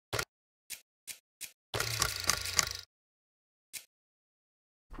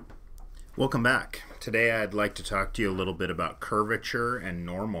Welcome back. Today I'd like to talk to you a little bit about curvature and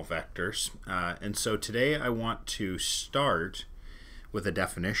normal vectors. And so today I want to start with a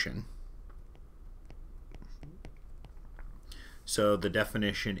definition. So the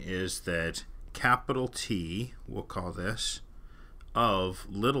definition is that capital T, we'll call this, of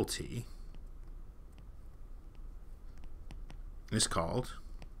little t is called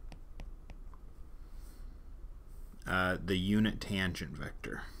the unit tangent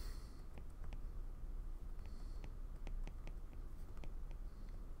vector.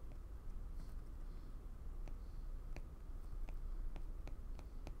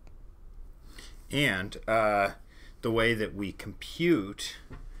 And the way that we compute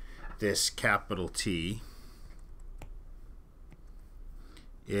this capital T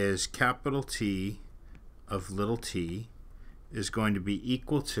is capital T of little t is going to be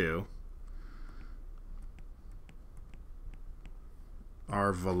equal to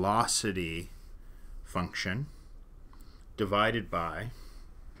our velocity function divided by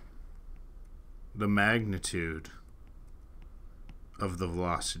the magnitude of the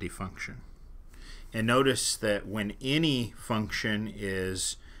velocity function. And notice that when any function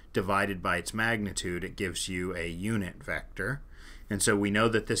is divided by its magnitude, it gives you a unit vector. And so we know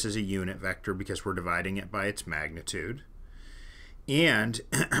that this is a unit vector because we're dividing it by its magnitude. And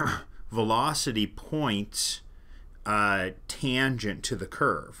velocity points tangent to the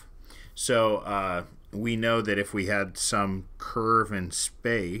curve. So we know that if we had some curve in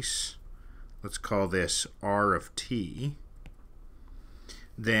space, let's call this r of t,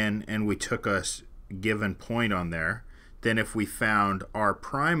 then, and we took a given point on there, then if we found r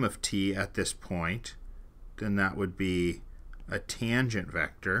prime of t at this point, then that would be a tangent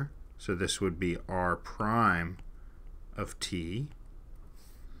vector. So this would be r prime of t.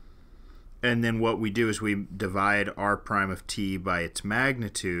 And then what we do is we divide r prime of t by its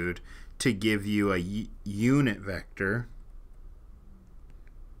magnitude to give you a unit vector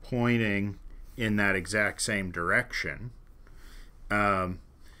pointing in that exact same direction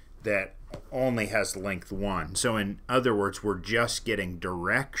that only has length 1. So in other words, we're just getting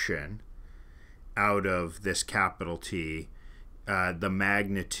direction out of this capital T. The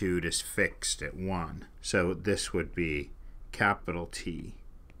magnitude is fixed at 1. So this would be capital T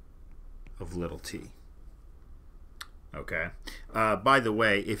of little t. Okay. By the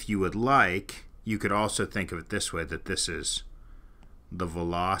way, if you would like, you could also think of it this way, that this is the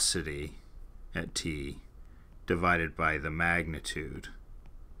velocity at t divided by the magnitude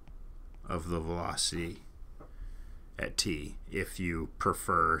of the velocity at t, if you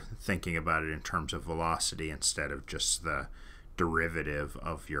prefer thinking about it in terms of velocity instead of just the derivative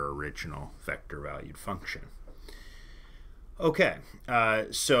of your original vector valued function. Okay,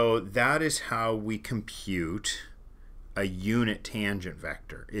 so that is how we compute a unit tangent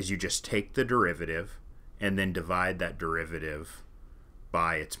vector, is you just take the derivative and then divide that derivative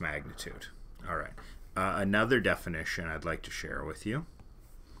by its magnitude. All right, another definition I'd like to share with you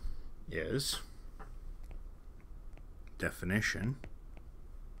is definition: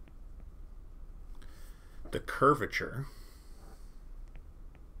 the curvature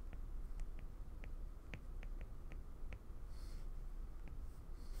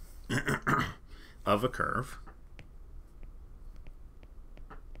of a curve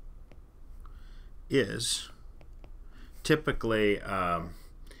is typically,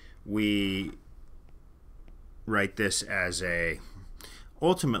 we write this as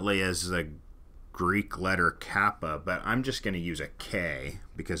ultimately as the Greek letter kappa, but I'm just going to use a K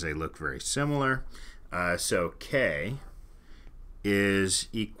because they look very similar. So K is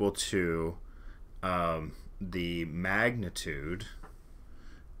equal to the magnitude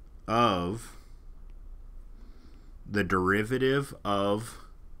of the derivative of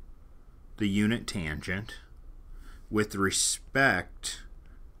the unit tangent with respect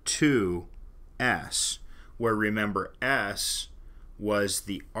to s, where remember s was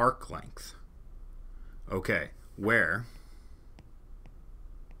the arc length. Okay, where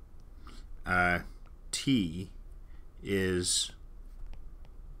t is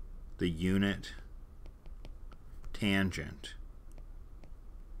the unit tangent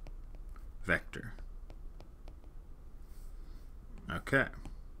vector. Okay.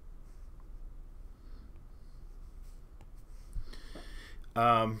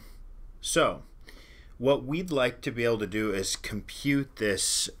 So what we'd like to be able to do is compute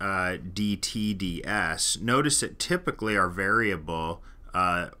this dt ds. Notice that typically our variable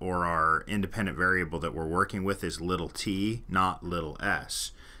or our independent variable that we're working with is little t, not little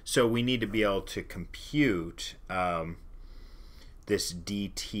s. So we need to be able to compute this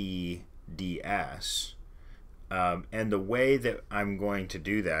dt ds And the way that I'm going to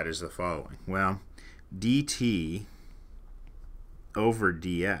do that is the following. Well, dt over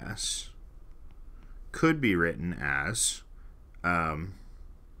ds could be written as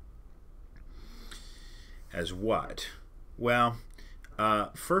what? Well,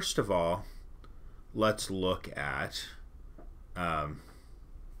 first of all, let's look at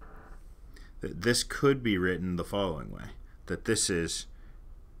this could be written the following way, that this is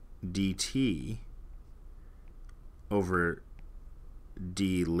dt over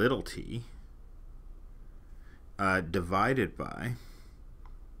d little t divided by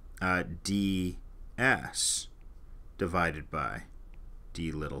ds divided by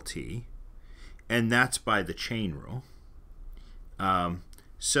d little t, and that's by the chain rule.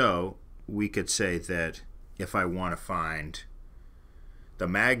 So we could say that if I want to find the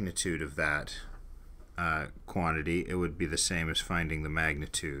magnitude of that quantity, it would be the same as finding the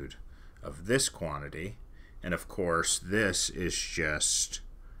magnitude of this quantity. And of course, this is just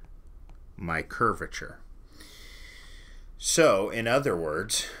my curvature. So, in other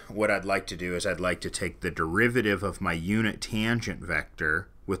words, what I'd like to do is I'd like to take the derivative of my unit tangent vector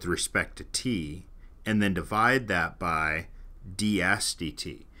with respect to t and then divide that by ds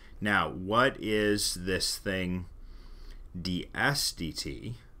dt. Now, what is this thing ds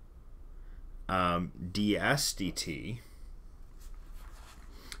dt? Ds dt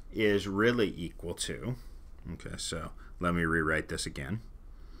is really equal to, okay, so let me rewrite this again.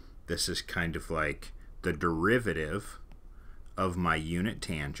 This is kind of like the derivative of my unit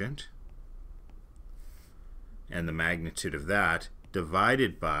tangent and the magnitude of that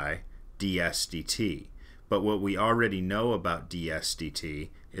divided by ds dt. But what we already know about ds dt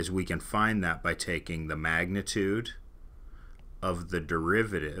is we can find that by taking the magnitude of the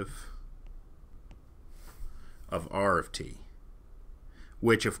derivative of r of t,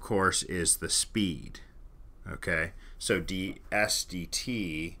 which of course is the speed. Okay, so ds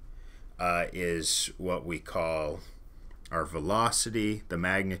dt is what we call our velocity. The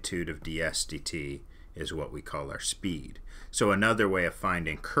magnitude of ds dt is what we call our speed. So another way of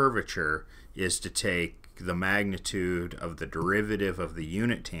finding curvature is to take the magnitude of the derivative of the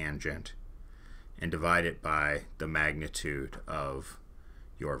unit tangent and divide it by the magnitude of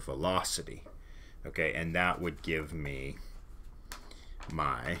your velocity. Okay, and that would give me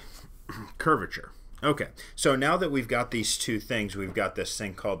my curvature. Okay, so now that we've got these two things, we've got this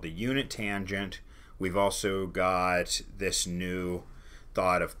thing called the unit tangent. We've also got this new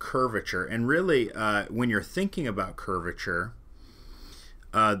thought of curvature. And really, when you're thinking about curvature,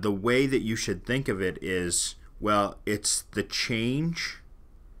 the way that you should think of it is, well, it's the change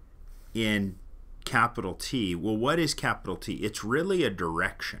in capital T. Well, what is capital T? It's really a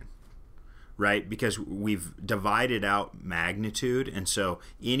direction, right? Because we've divided out magnitude, and so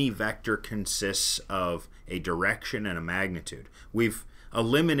any vector consists of a direction and a magnitude. We've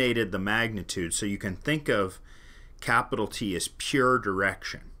eliminated the magnitude, so you can think of capital T as pure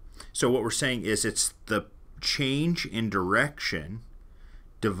direction. So what we're saying is it's the change in direction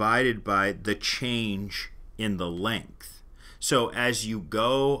divided by the change in the length. So as you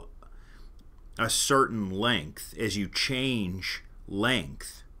go a certain length, as you change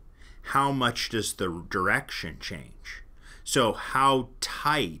length, how much does the direction change? So how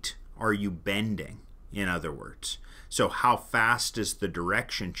tight are you bending, in other words? So how fast is the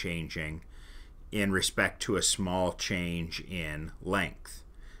direction changing in respect to a small change in length?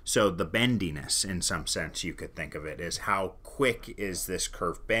 So the bendiness, in some sense, you could think of it as how quick is this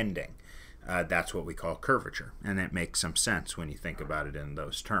curve bending. That's what we call curvature, and it makes some sense when you think about it in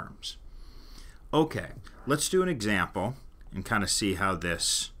those terms. Okay, let's do an example and kind of see how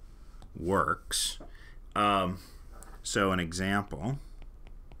this works. So an example,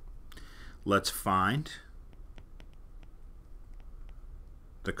 let's find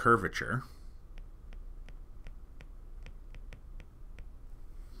the curvature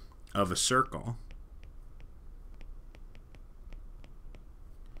of a circle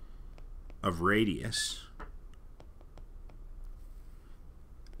of radius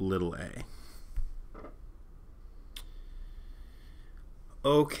little a.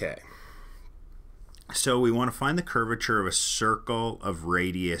 Okay, so we want to find the curvature of a circle of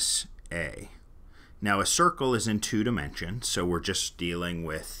radius a. Now a circle is in 2 dimensions, so we're just dealing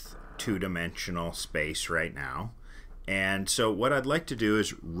with 2-dimensional space right now. And so what I'd like to do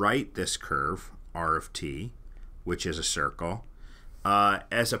is write this curve, r of t, which is a circle,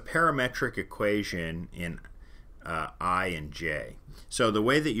 as a parametric equation in I and j. So the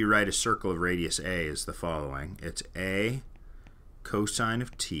way that you write a circle of radius a is the following. It's a cosine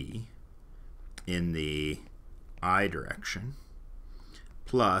of t in the I direction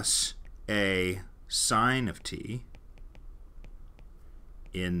plus a sine of t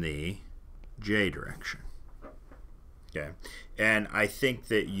in the j direction. Okay, and I think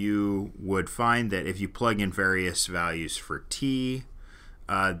that you would find that if you plug in various values for t,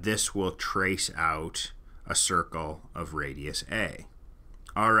 this will trace out a circle of radius a.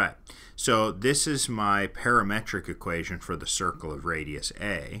 All right, so this is my parametric equation for the circle of radius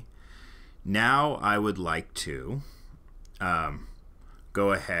a. Now I would like to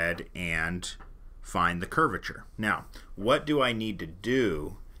go ahead and find the curvature. Now, what do I need to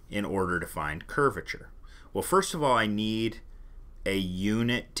do in order to find curvature? Well, first of all, I need a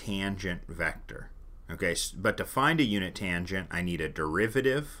unit tangent vector. Okay, but to find a unit tangent, I need a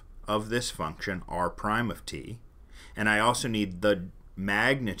derivative of this function, r prime of t, and I also need the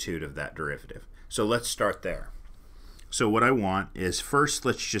magnitude of that derivative. So let's start there. So what I want is, first,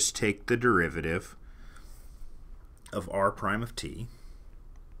 let's just take the derivative of r prime of t,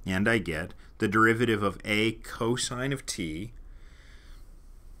 and I get the derivative of a cosine of t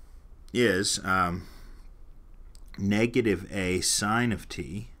is negative a sine of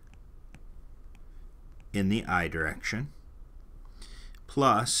t in the I direction,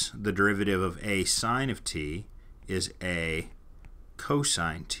 plus the derivative of a sine of t is a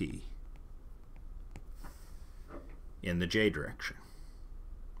cosine t in the j direction.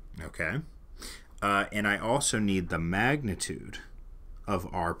 Okay, and I also need the magnitude of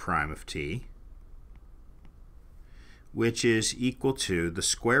r prime of t, which is equal to the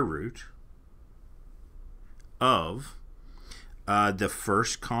square root of the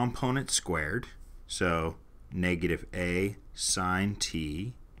first component squared, so negative a sine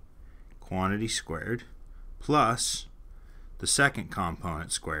t quantity squared, plus the second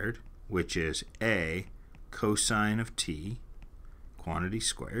component squared, which is a cosine of t quantity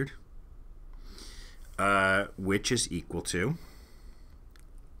squared, which is equal to,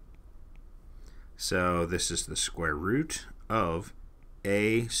 so this is the square root of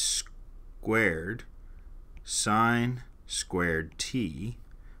a squared sine squared t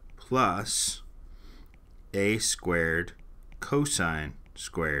plus a squared cosine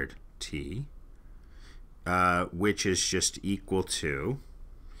squared t, which is just equal to,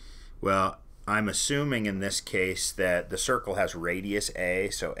 well, I'm assuming in this case that the circle has radius a,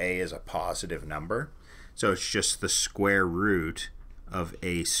 so a is a positive number. So it's just the square root of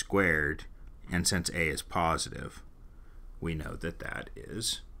a squared, and since a is positive, we know that that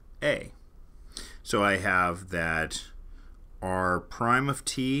is a. So I have that r prime of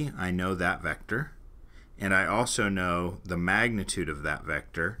t, I know that vector, and I also know the magnitude of that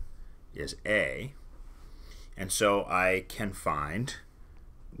vector is a, and so I can find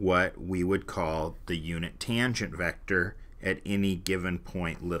what we would call the unit tangent vector at any given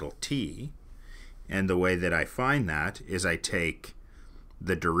point little t. And the way that I find that is I take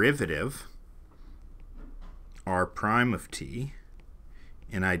the derivative, r prime of t,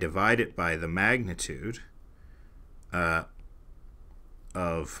 and I divide it by the magnitude of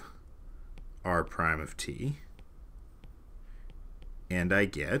r prime of t, and I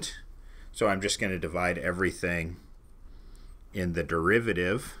get, so I'm just going to divide everything in the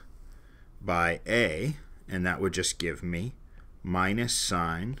derivative by a, and that would just give me minus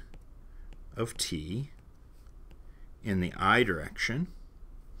sine of t in the I direction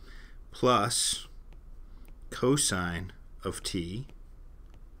plus cosine of t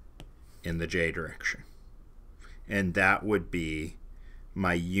in the j direction. And that would be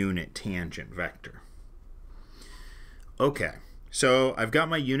my unit tangent vector. Okay, so I've got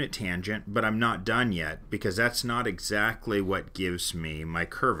my unit tangent, but I'm not done yet because that's not exactly what gives me my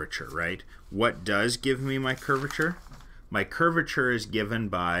curvature, right? What does give me my curvature? My curvature is given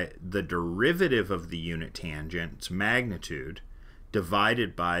by the derivative of the unit tangent's magnitude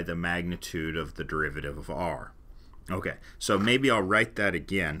divided by the magnitude of the derivative of r. Okay, so maybe I'll write that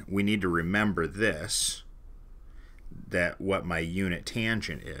again. We need to remember this, that what my unit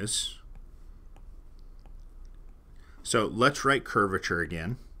tangent is. So let's write curvature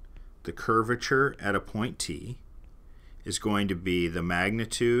again. The curvature at a point t is going to be the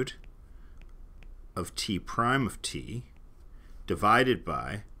magnitude of t prime of t divided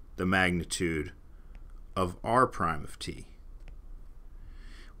by the magnitude of r prime of t.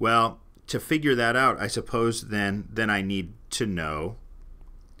 Well, to figure that out, I suppose then I need to know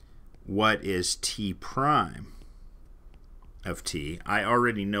what is t prime of t. I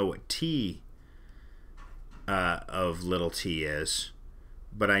already know what t of little t is,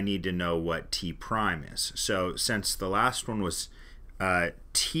 but I need to know what t prime is. So since the last one was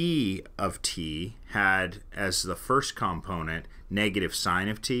t of t had as the first component negative sine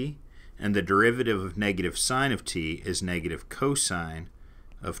of t, and the derivative of negative sine of t is negative cosine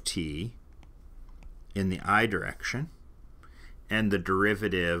of t in the I direction, and the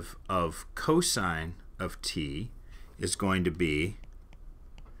derivative of cosine of t is going to be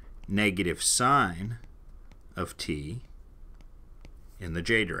negative sine of t in the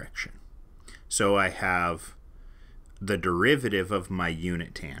j direction. So I have the derivative of my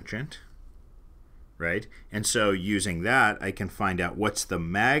unit tangent, right? And so using that, I can find out what's the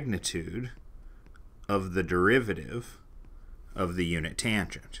magnitude of the derivative of the unit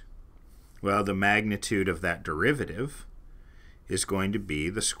tangent. Well, the magnitude of that derivative is going to be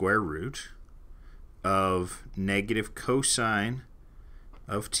the square root of negative cosine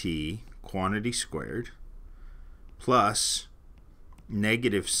of t, quantity squared, plus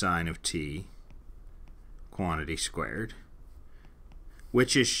negative sine of t, quantity squared,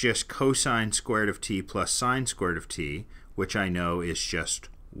 which is just cosine squared of t plus sine squared of t, which I know is just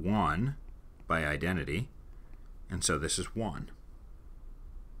 1 by identity, and so this is 1.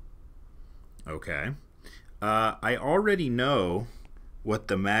 Okay. I already know what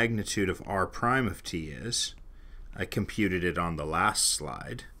the magnitude of r prime of t is. I computed it on the last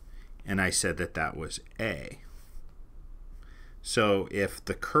slide, and I said that that was a. So if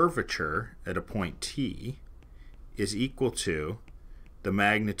the curvature at a point t is equal to the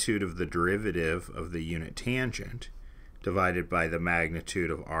magnitude of the derivative of the unit tangent divided by the magnitude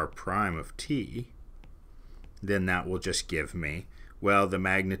of r prime of t, then that will just give me, well, the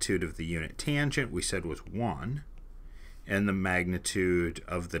magnitude of the unit tangent we said was 1, and the magnitude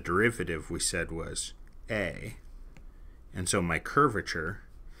of the derivative we said was a. And so my curvature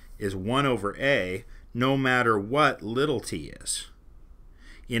is 1 over a no matter what little t is.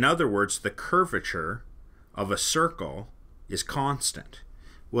 In other words, the curvature of a circle is constant.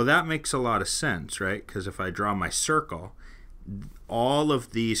 Well, that makes a lot of sense, right? Because if I draw my circle, all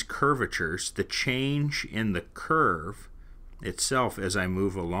of these curvatures, the change in the curve itself as I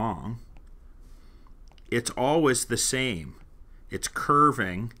move along, it's always the same. It's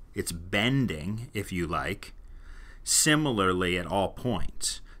curving, it's bending, if you like, similarly at all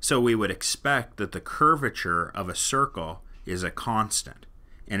points. So we would expect that the curvature of a circle is a constant.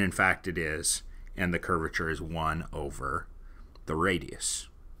 And in fact it is, and the curvature is 1 over the radius.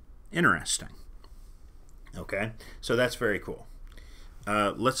 Interesting. Okay, so that's very cool.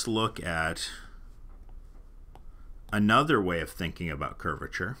 Let's look at another way of thinking about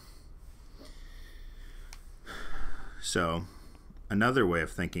curvature. So another way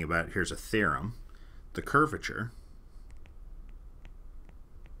of thinking about it, here's a theorem. The curvature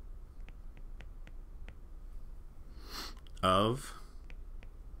of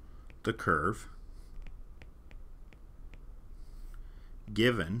the curve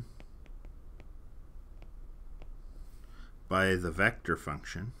given by the vector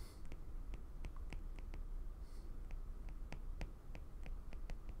function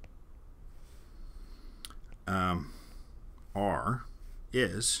r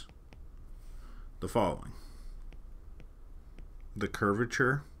is the following. The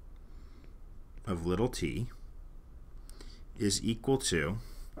curvature of little t is equal to,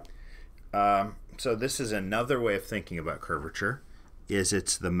 so this is another way of thinking about curvature, is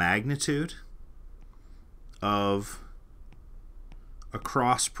it's the magnitude of a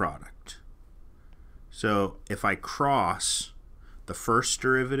cross product. So if I cross the first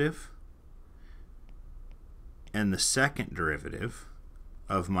derivative and the second derivative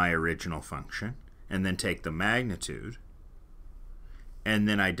of my original function, and then take the magnitude, and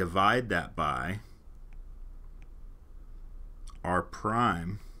then I divide that by r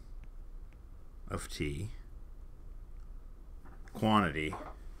prime of t, quantity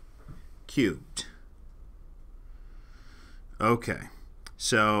cubed. Okay,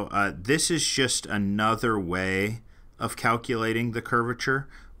 so this is just another way of calculating the curvature.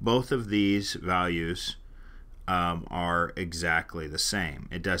 Both of these values are exactly the same.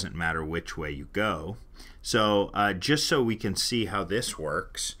 It doesn't matter which way you go. So just so we can see how this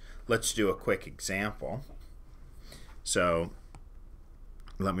works, let's do a quick example. So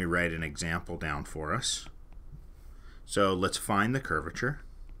let me write an example down for us. So let's find the curvature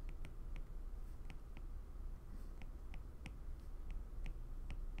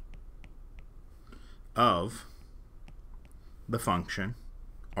of the function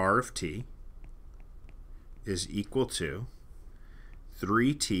r of t is equal to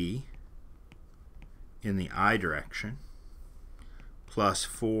 3t in the I direction plus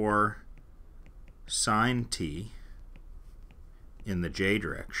 4 sine t in the j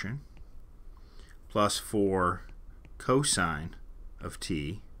direction plus 4 cosine of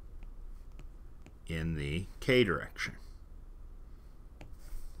t in the k direction.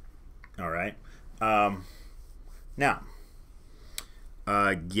 All right. Now,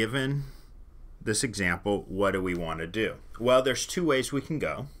 given this example, what do we want to do? Well, there's two ways we can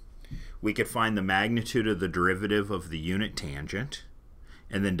go. We could find the magnitude of the derivative of the unit tangent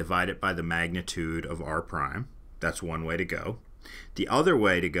and then divide it by the magnitude of r prime. That's one way to go. The other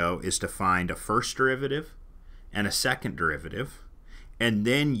way to go is to find a first derivative and a second derivative, and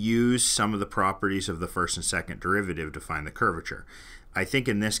then use some of the properties of the first and second derivative to find the curvature. I think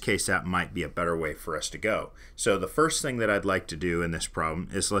in this case that might be a better way for us to go. So the first thing that I'd like to do in this problem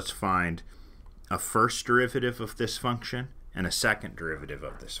is let's find a first derivative of this function and a second derivative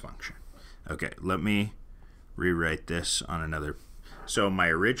of this function. Okay, let me rewrite this on another. So my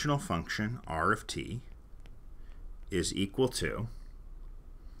original function, r of t, is equal to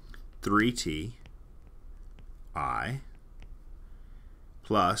 3t I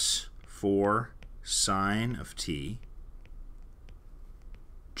plus 4 sine of t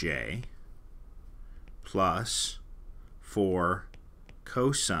j plus 4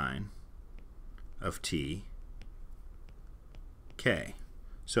 cosine of t k.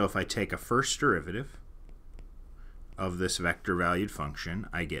 So if I take a first derivative of this vector valued function,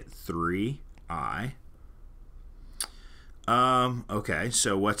 I get 3i. Okay,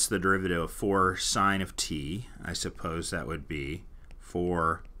 so what's the derivative of 4 sine of t? I suppose that would be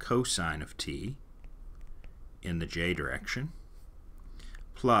 4 cosine of t in the j direction,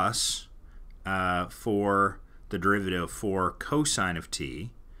 plus for the derivative of 4 cosine of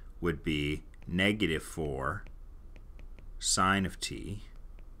t would be negative 4 sine of t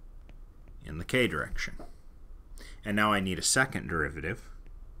in the k direction. And now I need a second derivative.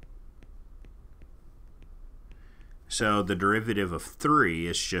 So the derivative of 3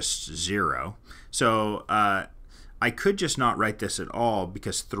 is just 0. So I could just not write this at all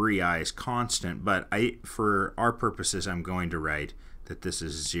because 3i is constant, but for our purposes I'm going to write that this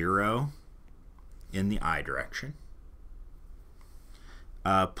is 0 in the I direction,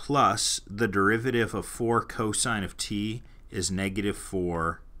 plus the derivative of 4 cosine of t is negative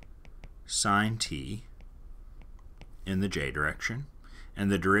 4 sine t in the j direction,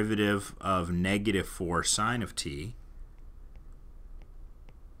 and the derivative of negative 4 sine of t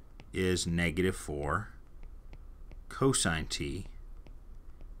is negative 4 cosine t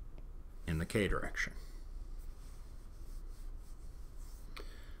in the k direction.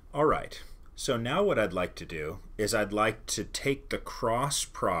 All right, so now what I'd like to do is I'd like to take the cross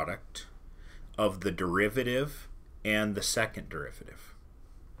product of the derivative and the second derivative.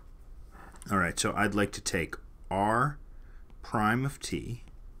 All right, so I'd like to take r prime of t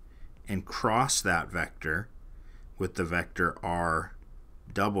and cross that vector with the vector r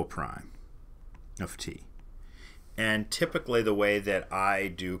double prime of t. And typically the way that I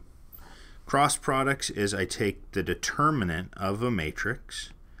do cross products is I take the determinant of a matrix,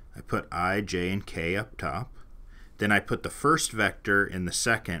 I put I, j, and k up top, then I put the first vector in the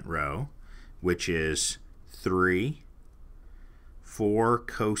second row, which is 3, 4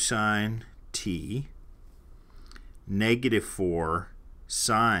 cosine t, negative 4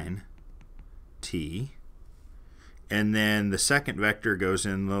 sine t, and then the second vector goes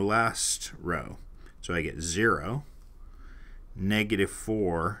in the last row. So I get 0, negative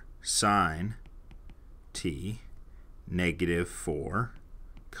 4 sine t, negative 4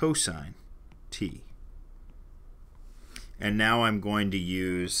 cosine t. And now I'm going to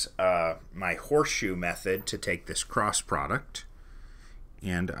use my horseshoe method to take this cross product.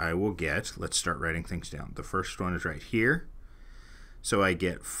 And I will get, let's start writing things down. The first one is right here. So I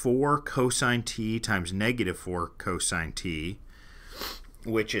get 4 cosine t times negative 4 cosine t,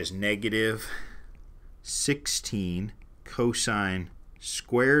 which is negative 16 cosine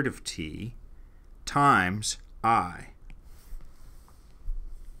squared of t times I.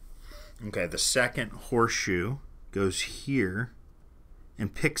 Okay, the second horseshoe goes here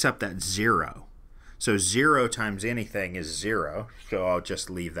and picks up that 0. So 0 times anything is 0, so I'll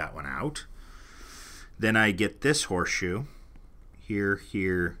just leave that one out. Then I get this horseshoe, here,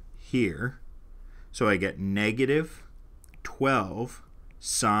 here, here. So I get negative 12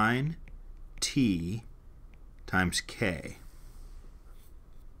 sine t times k.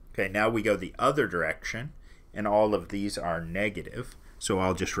 Okay, now we go the other direction, and all of these are negative. So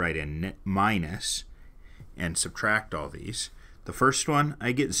I'll just write in minus and subtract all these. The first one,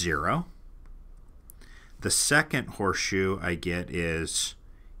 I get 0. The second horseshoe I get is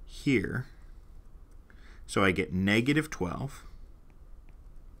here. So I get negative 12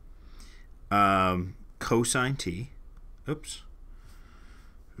 cosine t. Oops.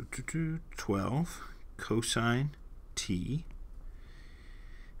 12 cosine t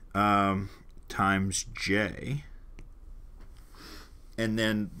times j. And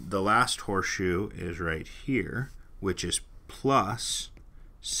then the last horseshoe is right here, which is plus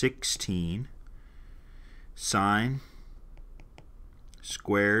 16 sine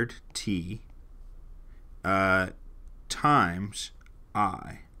squared t times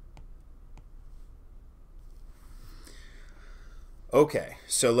I. Okay,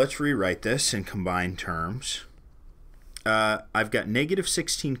 so let's rewrite this in combined terms. I've got negative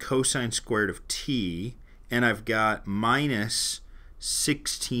 16 cosine squared of t, and I've got minus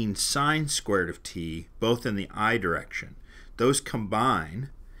 16 sine squared of t, both in the I direction. Those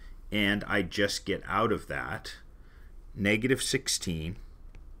combine, and I just get out of that negative 16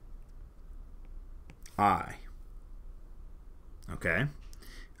 I. Okay?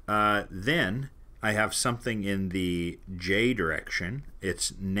 Then I have something in the j direction.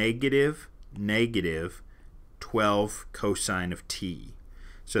 It's negative 12 cosine of t.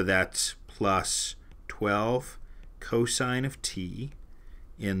 So that's plus 12 cosine of t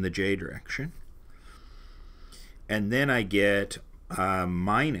in the j direction. And then I get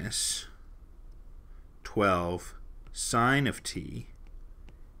minus 12 sine of t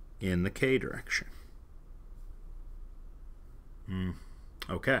in the k direction.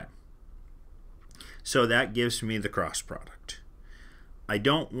 Okay. So that gives me the cross product. I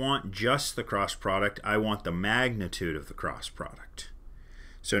don't want just the cross product, I want the magnitude of the cross product.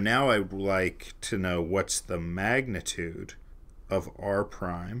 So now I would like to know what's the magnitude of r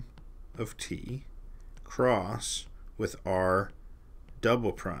prime of t cross with r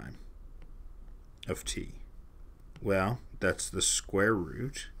double prime of t. Well, that's the square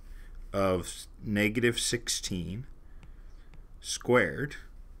root of negative 16 squared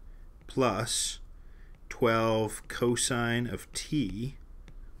plus 12 cosine of t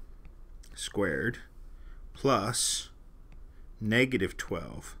squared plus negative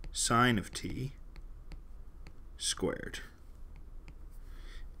 12 sine of t squared.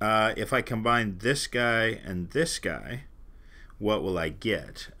 If I combine this guy and this guy, what will I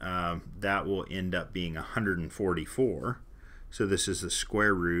get? That will end up being 144. So this is the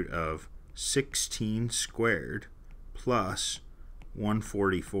square root of 16 squared plus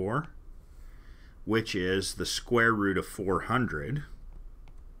 144, which is the square root of 400,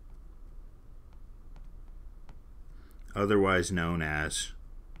 otherwise known as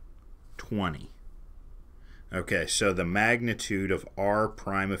 20. Okay, so the magnitude of r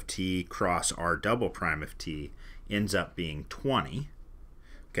prime of t cross r double prime of t ends up being 20.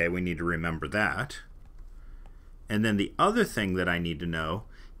 Okay, we need to remember that. And then the other thing that I need to know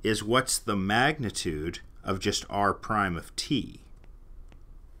is what's the magnitude of just r prime of t.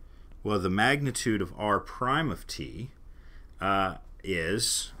 Well, the magnitude of r prime of t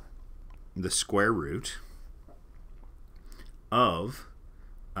is the square root of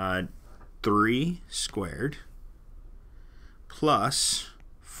 3 squared plus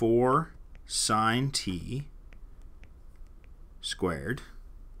 4 sine t squared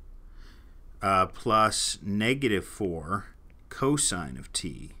plus negative 4 cosine of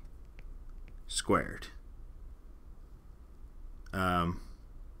t squared.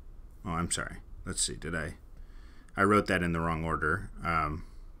 Oh, I'm sorry. Let's see. I wrote that in the wrong order.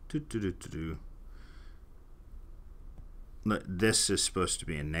 This is supposed to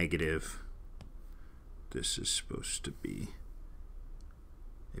be a negative. This is supposed to be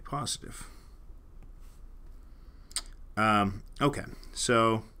a positive. Okay,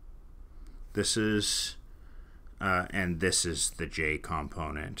 so this is, and this is the j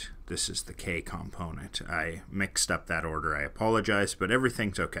component. This is the k component. I mixed up that order. I apologize, but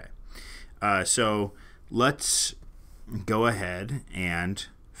everything's okay. So let's go ahead and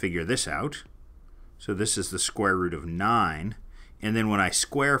figure this out. So this is the square root of 9. And then when I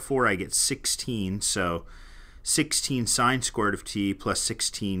square 4, I get 16. So 16 sine squared of t plus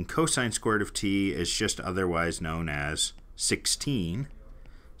 16 cosine squared of t is just otherwise known as 16.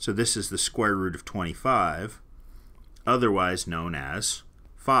 So this is the square root of 25, otherwise known as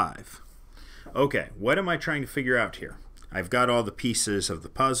 5. Okay, what am I trying to figure out here? I've got all the pieces of the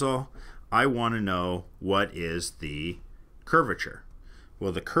puzzle. I want to know what is the curvature.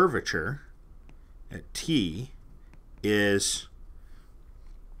 Well, the curvature at t is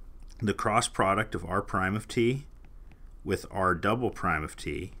the cross product of r prime of t with r double prime of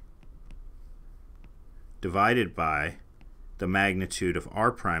t divided by the magnitude of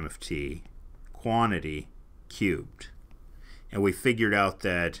r prime of t quantity cubed. And we figured out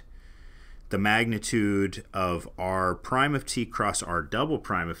that the magnitude of r prime of t cross r double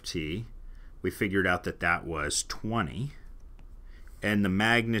prime of t, we figured out that that was 20. And the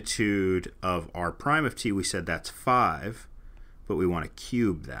magnitude of r prime of t, we said that's 5, but we want to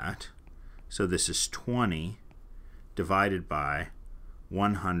cube that. So this is 20 divided by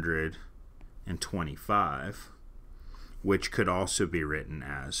 125, which could also be written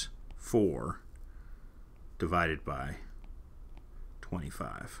as 4 divided by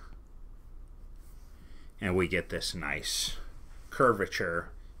 25. And we get this nice curvature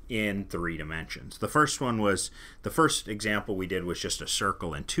in 3 dimensions. The first example we did was just a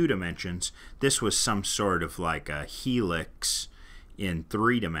circle in 2 dimensions. This was some sort of like a helix in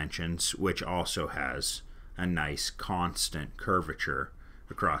 3 dimensions, which also has a nice constant curvature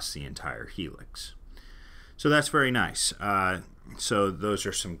across the entire helix. So that's very nice. So those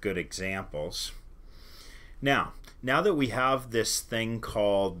are some good examples. Now that we have this thing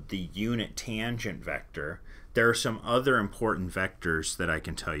called the unit tangent vector, there are some other important vectors that I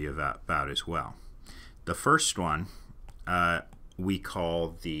can tell you about as well. The first one we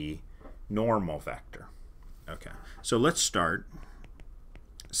call the normal vector. Okay, so let's start.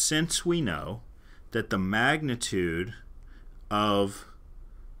 Since we know that the magnitude of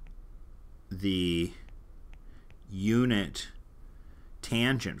the unit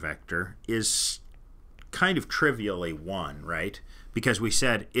tangent vector is kind of trivially 1, right? Because we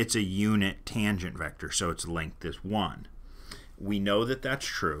said it's a unit tangent vector, so its length is 1. We know that that's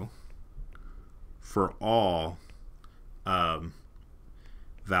true for all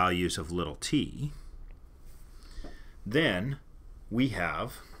values of little t. Then we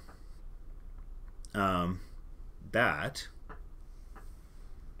have that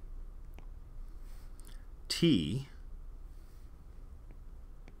t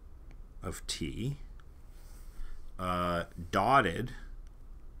of t dotted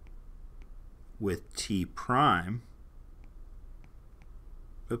with t prime,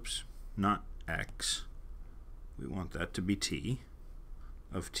 oops, not x, we want that to be t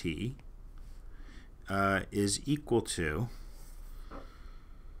of t, is equal to,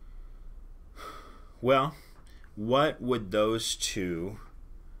 well, what would those two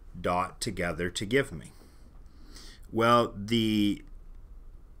dot together to give me? Well, the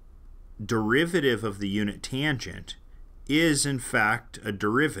derivative of the unit tangent is in fact a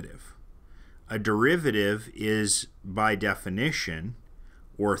derivative. A derivative is by definition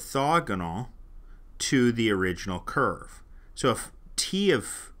orthogonal to the original curve. So if t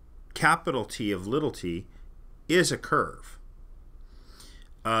of capital T of little t is a curve,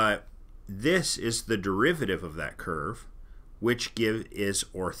 this is the derivative of that curve, which is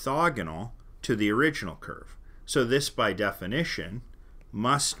orthogonal to the original curve. So this by definition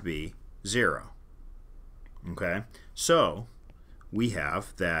must be 0. Okay, so we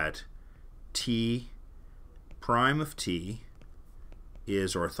have that t prime of t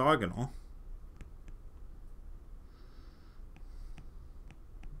is orthogonal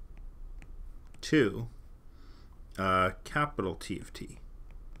to capital T of t.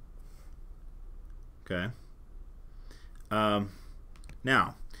 Okay.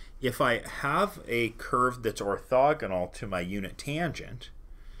 Now, if I have a curve that's orthogonal to my unit tangent,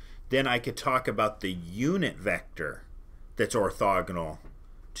 then I could talk about the unit vector that's orthogonal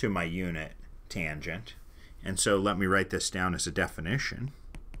to my unit tangent. And so let me write this down as a definition.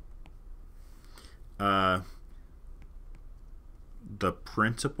 The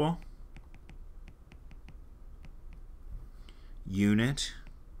principal unit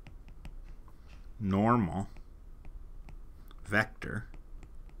normal vector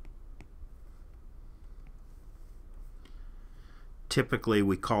typically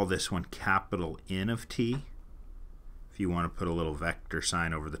we call this one capital N of t. If you want to put a little vector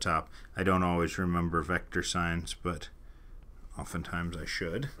sign over the top. I don't always remember vector signs, but oftentimes I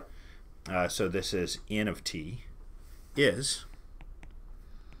should. So this is N of t is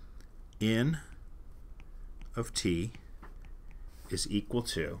N of t is equal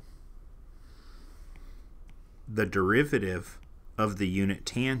to the derivative of the unit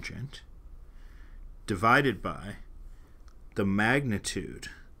tangent divided by the magnitude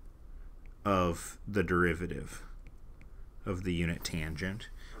of the derivative of the unit tangent,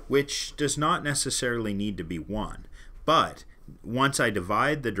 which does not necessarily need to be 1. But once I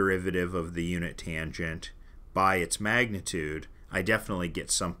divide the derivative of the unit tangent by its magnitude, I definitely get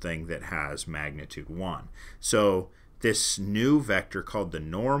something that has magnitude 1. So this new vector called the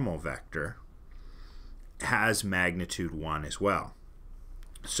normal vector has magnitude 1 as well.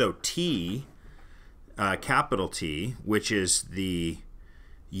 So t, capital T, which is the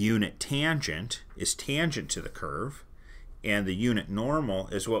unit tangent, is tangent to the curve, and the unit normal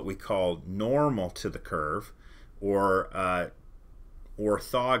is what we call normal to the curve, or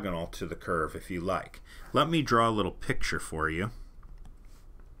orthogonal to the curve, if you like. Let me draw a little picture for you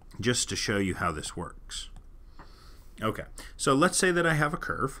just to show you how this works. Okay, so let's say that I have a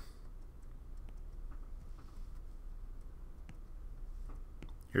curve.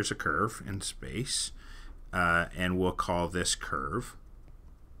 Here's a curve in space, and we'll call this curve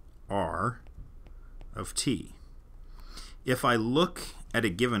R of t. If I look at a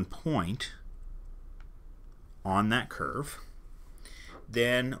given point on that curve,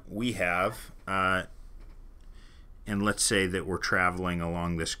 then we have, and let's say that we're traveling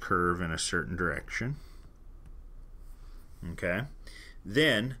along this curve in a certain direction. Okay,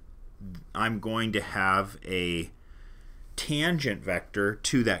 then I'm going to have a tangent vector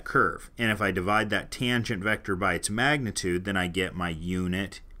to that curve. And if I divide that tangent vector by its magnitude, then I get my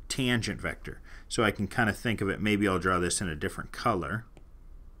unit tangent vector. So I can kind of think of it, maybe I'll draw this in a different color.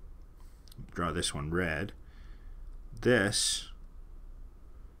 Draw this one red. This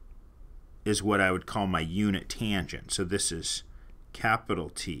is what I would call my unit tangent. So this is capital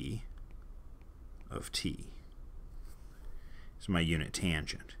T of t. It's my unit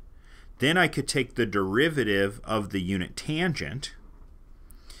tangent. Then I could take the derivative of the unit tangent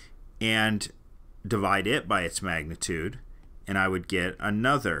and divide it by its magnitude, and I would get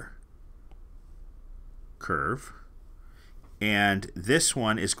another curve. And this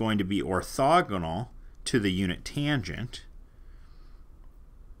one is going to be orthogonal to the unit tangent.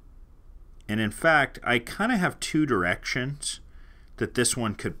 And in fact, I kind of have two directions that this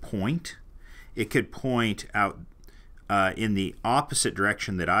one could point. It could point out in the opposite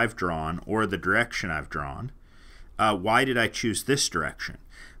direction that I've drawn, or the direction I've drawn. Why did I choose this direction?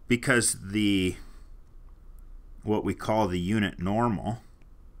 Because what we call the unit normal,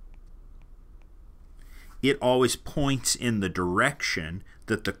 it always points in the direction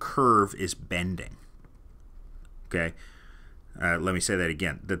that the curve is bending. Okay, let me say that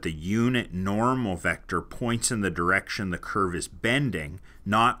again, that the unit normal vector points in the direction the curve is bending,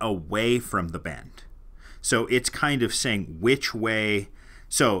 not away from the bend. So it's kind of saying which way.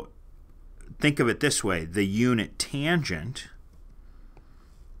 So think of it this way: the unit tangent,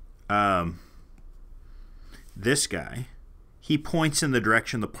 this guy, he points in the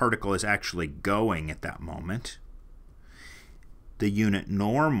direction the particle is actually going at that moment. The unit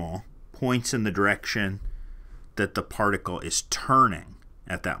normal points in the direction that the particle is turning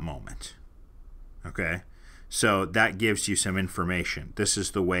at that moment. Okay, so that gives you some information. This is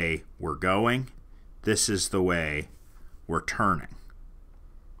the way we're going. This is the way we're turning.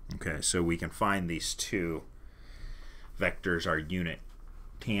 Okay, so we can find these two vectors, our unit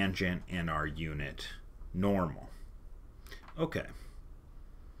tangent and our unit normal. Okay.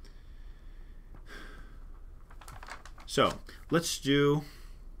 So let's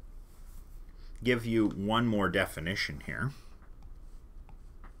give you one more definition here.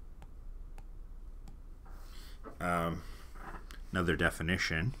 Another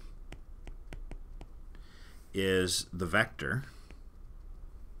definition is the vector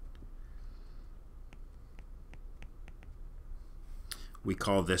we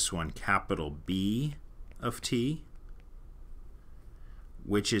call this one capital B of t,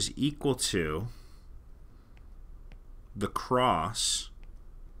 which is equal to the cross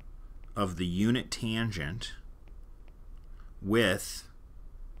of the unit tangent with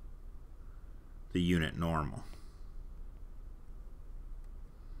the unit normal.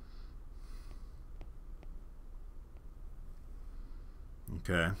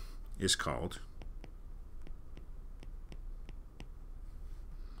 Okay, is called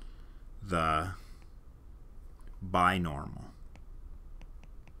the binormal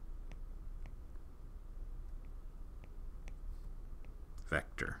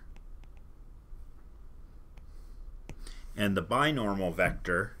vector. And the binormal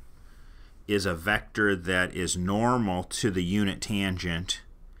vector is a vector that is normal to the unit tangent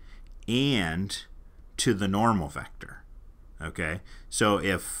and to the normal vector. Okay, so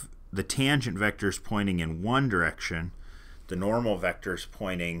if the tangent vector is pointing in one direction, the normal vector is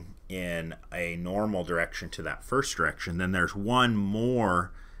pointing in a normal direction to that first direction, then there's one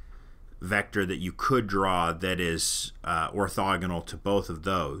more vector that you could draw that is orthogonal to both of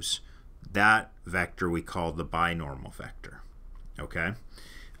those. That vector we call the binormal vector. Okay,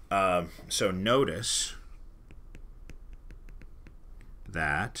 so notice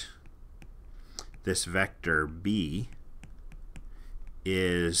that this vector B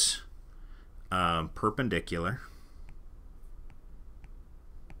is perpendicular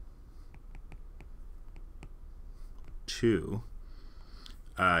to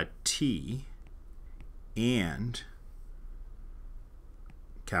T and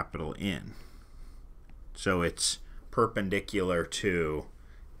capital N. So it's perpendicular to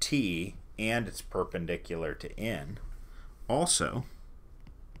T and it's perpendicular to N. Also,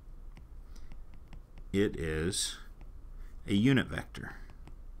 it is a unit vector.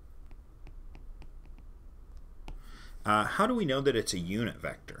 How do we know that it's a unit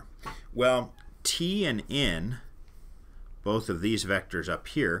vector? Well, T and N both of these vectors up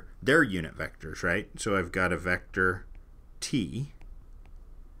here, they're unit vectors, right? So I've got a vector t,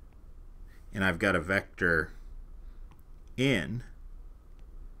 and I've got a vector n,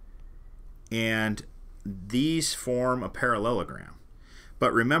 and these form a parallelogram.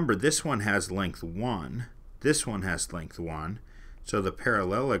 But remember, this one has length 1, this one has length 1, so the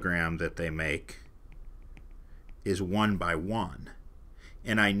parallelogram that they make is 1 by 1.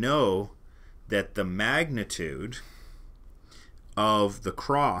 And I know that the magnitude of the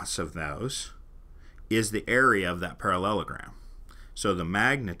cross of those is the area of that parallelogram. So the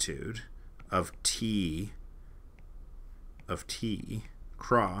magnitude of t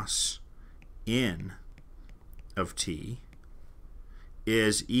cross n of t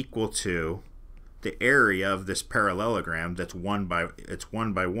is equal to the area of this parallelogram that's 1 by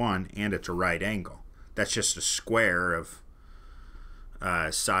 1, and it's a right angle. That's just a square of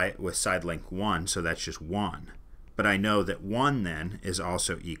side with side length 1, so that's just 1. But I know that 1 then is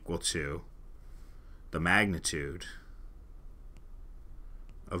also equal to the magnitude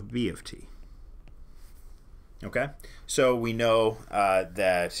of b of t. Okay, so we know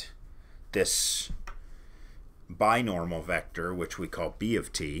that this binormal vector, which we call b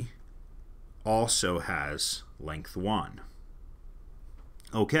of t, also has length 1.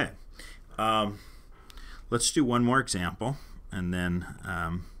 Okay, let's do one more example, and then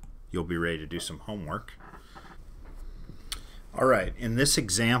you'll be ready to do some homework. All right, in this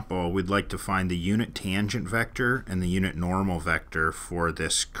example, we'd like to find the unit tangent vector and the unit normal vector for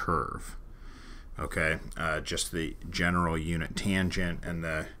this curve. Okay, just the general unit tangent and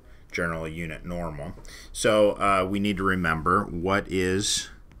the general unit normal. So we need to remember what is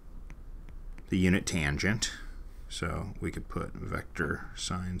the unit tangent. So we could put vector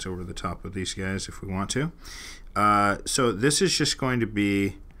signs over the top of these guys if we want to. So this is just going to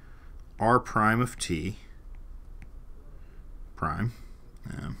be r prime of t prime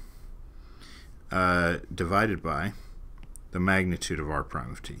divided by the magnitude of r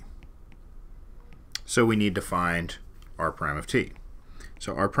prime of t. So we need to find r prime of t.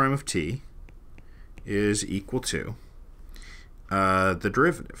 So r prime of t is equal to the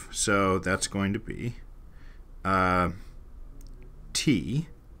derivative. So that's going to be t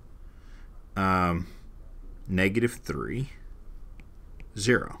 -3,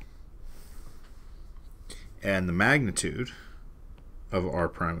 0. And the magnitude of r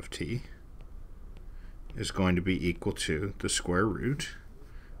prime of t is going to be equal to the square root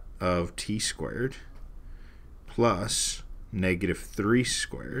of t squared plus -3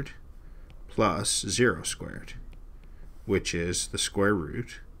 squared plus 0 squared, which is the square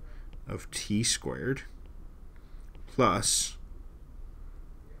root of t squared plus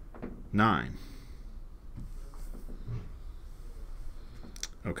 9.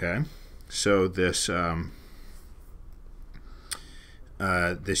 Okay, so this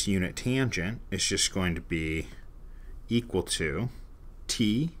this unit tangent is just going to be equal to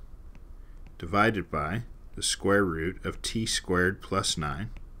t divided by the square root of t squared plus 9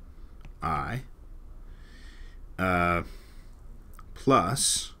 I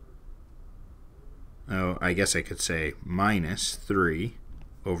plus, I guess I could say minus 3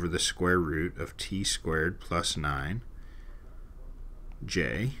 over the square root of t squared plus 9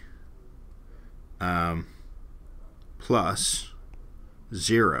 j plus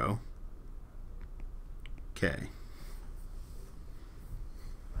 0 k.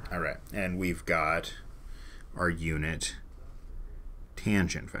 All right, and we've got our unit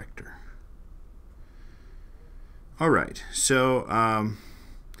tangent vector. All right, so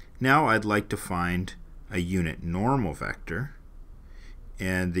now I'd like to find a unit normal vector,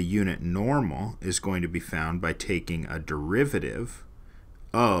 and the unit normal is going to be found by taking a derivative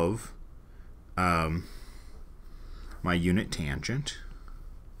of my unit tangent,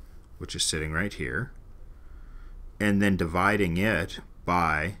 which is sitting right here, and then dividing it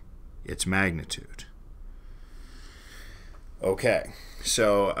by its magnitude. Okay,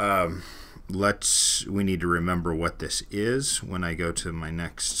 so we need to remember what this is when I go to my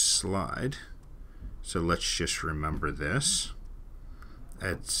next slide. So let's just remember this.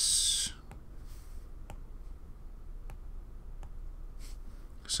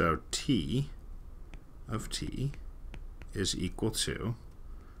 So t of t is equal to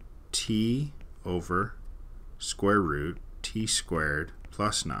t over square root t squared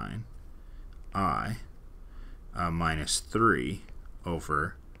plus 9 I minus 3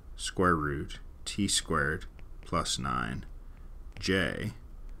 over square root t squared plus 9 j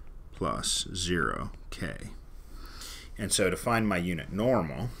plus 0 k. And so to find my unit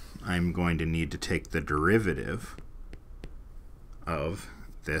normal, I'm going to need to take the derivative of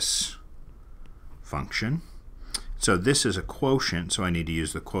this function. So this is a quotient, so I need to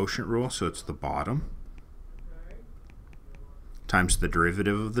use the quotient rule. So it's the bottom times the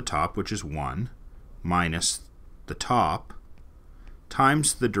derivative of the top, which is 1, minus the top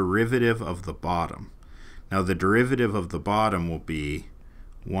times the derivative of the bottom. Now the derivative of the bottom will be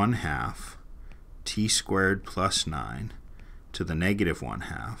 1/2 t squared plus 9 to the negative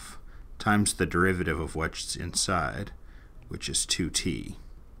 1/2 times the derivative of what's inside, which is 2t,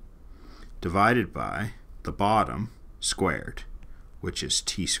 divided by the bottom squared, which is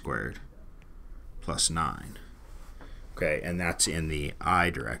t squared plus 9. Okay, and that's in the I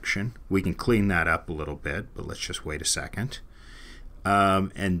direction. We can clean that up a little bit, but let's just wait a second.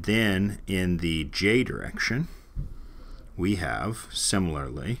 And then in the j direction, we have,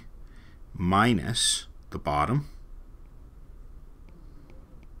 similarly, minus the bottom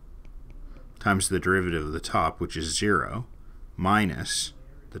times the derivative of the top, which is 0, minus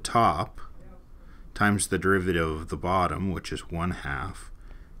the top times the derivative of the bottom, which is 1/2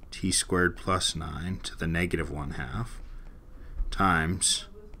 t squared plus 9 to the negative 1/2 times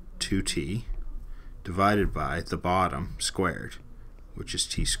 2t divided by the bottom squared, which is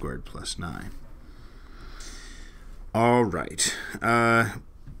t squared plus 9. All right.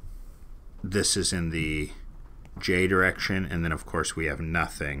 This is in the j direction, and then of course we have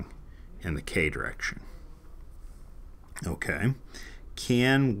nothing in the k direction. Okay.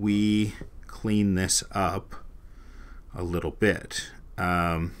 Can we clean this up a little bit?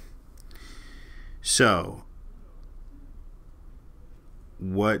 So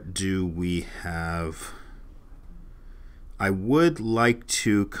what do we have? I would like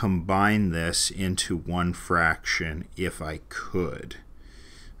to combine this into one fraction if I could.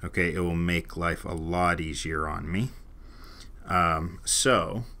 Okay, it will make life a lot easier on me.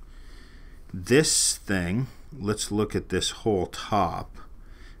 So this thing, let's look at this whole top.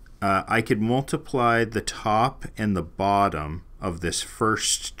 I could multiply the top and the bottom of this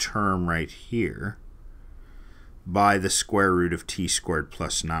first term right here by the square root of t squared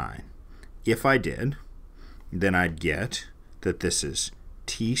plus 9. If I did, then I'd get that this is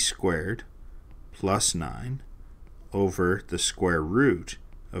t squared plus 9 over the square root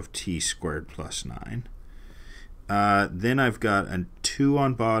of t squared plus 9. Then I've got a 2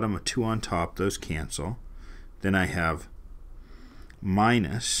 on bottom, a 2 on top. Those cancel. Then I have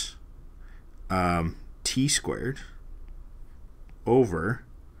minus t squared over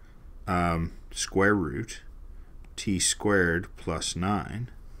square root t squared plus 9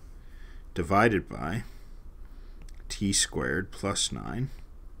 divided by t squared plus 9,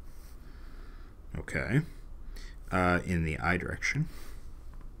 okay, in the I direction,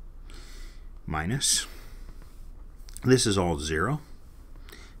 minus, this is all 0,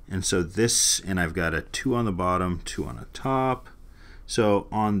 and so this, and I've got a 2 on the bottom, 2 on the top. So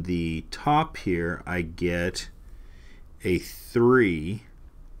on the top here, I get a 3t.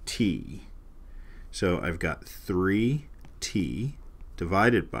 So I've got 3t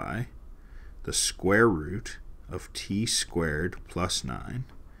divided by the square root of t squared plus 9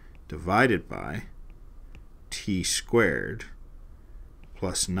 divided by t squared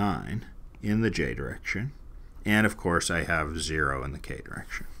plus 9 in the j direction. And of course, I have 0 in the k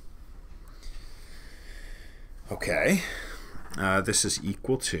direction. Okay. This is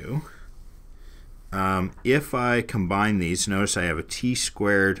equal to, if I combine these, notice I have a t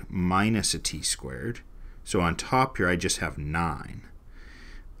squared minus a t squared. So on top here, I just have 9.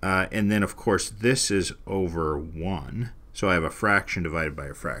 And then, of course, this is over 1. So I have a fraction divided by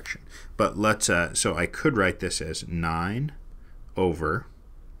a fraction. But let's, so I could write this as 9 over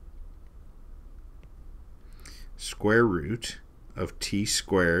square root of t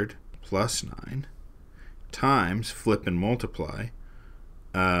squared plus 9 times, flip and multiply,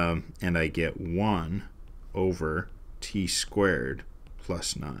 and I get 1 over t squared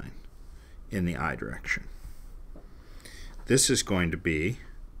plus 9 in the I direction. This is going to be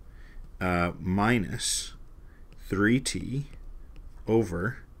minus 3t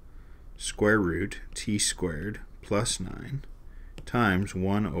over square root t squared plus 9 times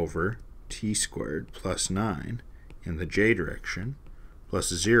 1 over t squared plus 9 in the j direction plus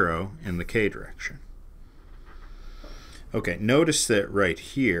 0 in the k direction. Okay, notice that right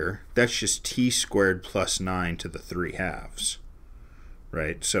here, that's just t squared plus 9 to the 3/2,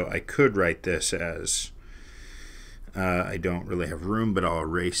 right? So I could write this as, I don't really have room, but I'll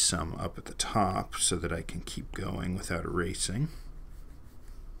erase some up at the top so that I can keep going without erasing.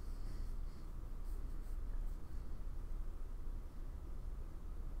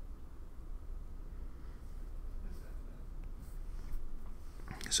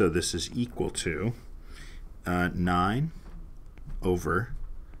 So this is equal to 9 over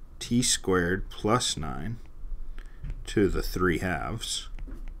t squared plus 9 to the 3/2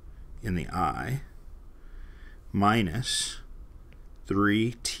 in the I minus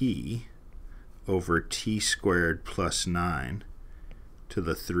 3t over t squared plus 9 to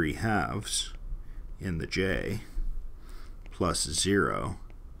the 3/2 in the j plus 0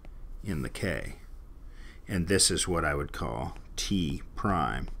 in the k. And this is what I would call t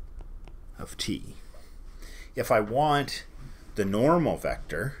prime of t. If I want the normal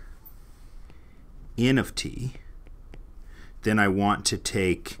vector n of t, then I want to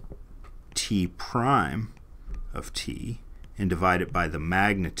take t prime of t and divide it by the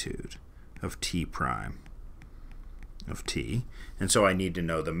magnitude of t prime of t. And so I need to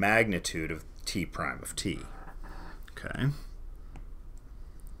know the magnitude of t prime of t. Okay.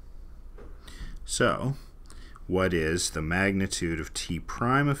 So what is the magnitude of t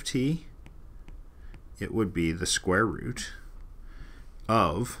prime of t? It would be the square root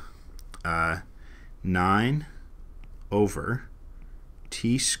of 9 over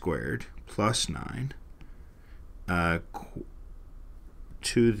t squared plus 9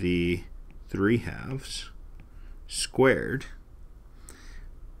 to the 3/2 squared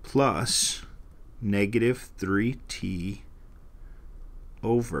plus negative 3t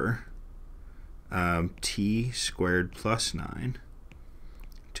over t squared plus 9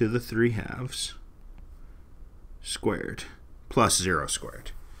 to the 3/2 squared plus 0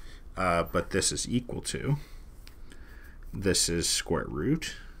 squared. But this is equal to, this is square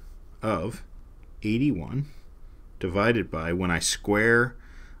root of 81 divided by, when I square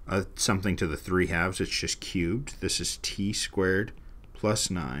something to the 3/2, it's just cubed. This is t squared plus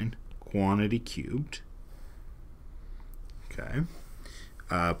 9 quantity cubed. Okay.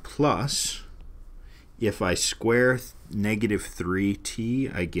 Plus, if I square negative 3t,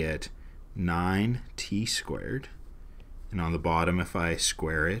 I get 9t squared. And on the bottom, if I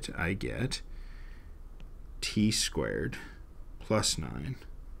square it, I get t squared plus 9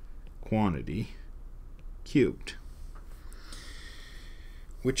 quantity cubed,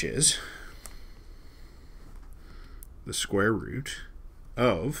 which is the square root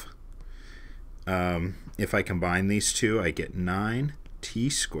of, if I combine these two, I get 9t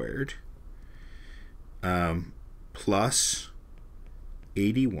squared plus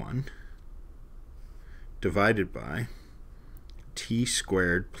 81 divided by t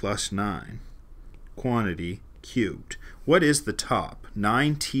squared plus 9 quantity cubed. What is the top?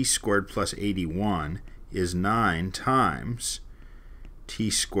 9t squared plus 81 is 9 times t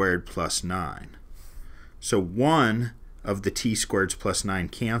squared plus 9. So one of the t squareds plus 9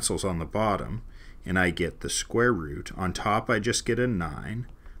 cancels on the bottom, and I get the square root. On top, I just get a 9.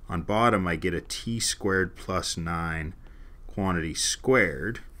 On bottom, I get a t squared plus 9 quantity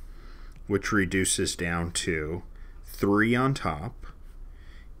squared, which reduces down to 3 on top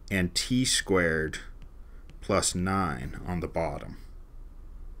and t squared plus 9 on the bottom.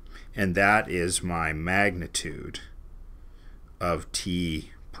 And that is my magnitude of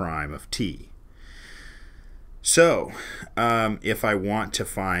t prime of t. So if I want to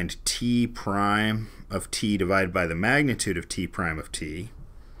find t prime of t divided by the magnitude of t prime of t,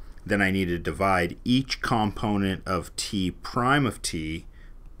 then I need to divide each component of t prime of t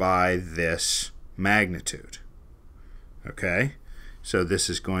by this magnitude. Okay, so this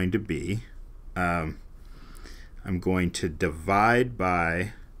is going to be, I'm going to divide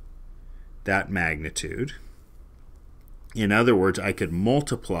by that magnitude. In other words, I could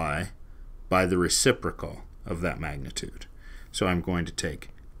multiply by the reciprocal of that magnitude. So I'm going to take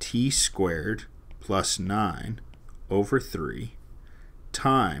t squared plus 9 over 3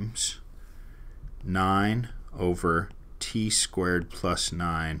 times 9 over t squared plus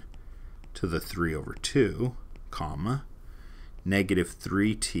 9 to the 3 over 2, comma, negative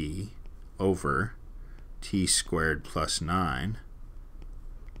 3t over t squared plus 9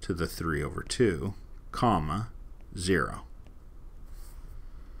 to the 3 over 2, comma, 0.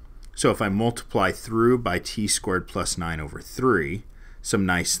 So if I multiply through by t squared plus 9 over 3, some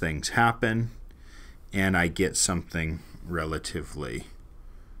nice things happen, and I get something relatively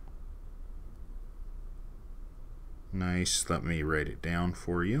nice. Let me write it down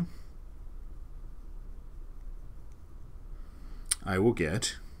for you. I will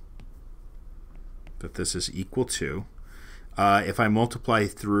get that this is equal to, if I multiply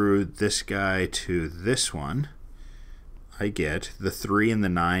through this guy to this one, I get the 3 and the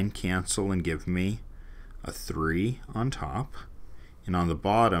 9 cancel and give me a 3 on top. And on the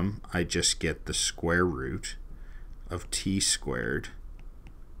bottom, I just get the square root of t squared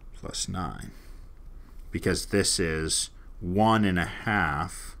plus 9. Because this is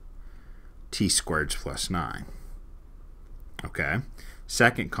 1.5 t squareds plus 9. Okay?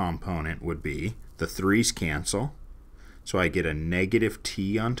 Second component would be the 3's cancel. So I get a negative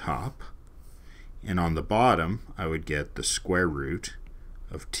t on top, and on the bottom I would get the square root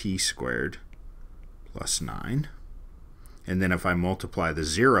of t squared plus 9. And then if I multiply the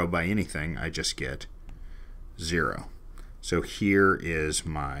 0 by anything, I just get 0. So here is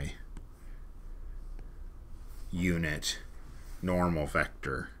my unit normal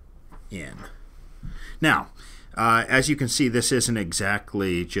vector in. Now, as you can see, this isn't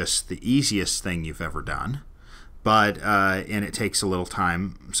exactly just the easiest thing you've ever done, but and it takes a little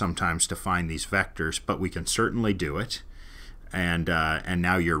time sometimes to find these vectors, but we can certainly do it. And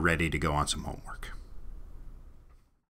now you're ready to go on some homework.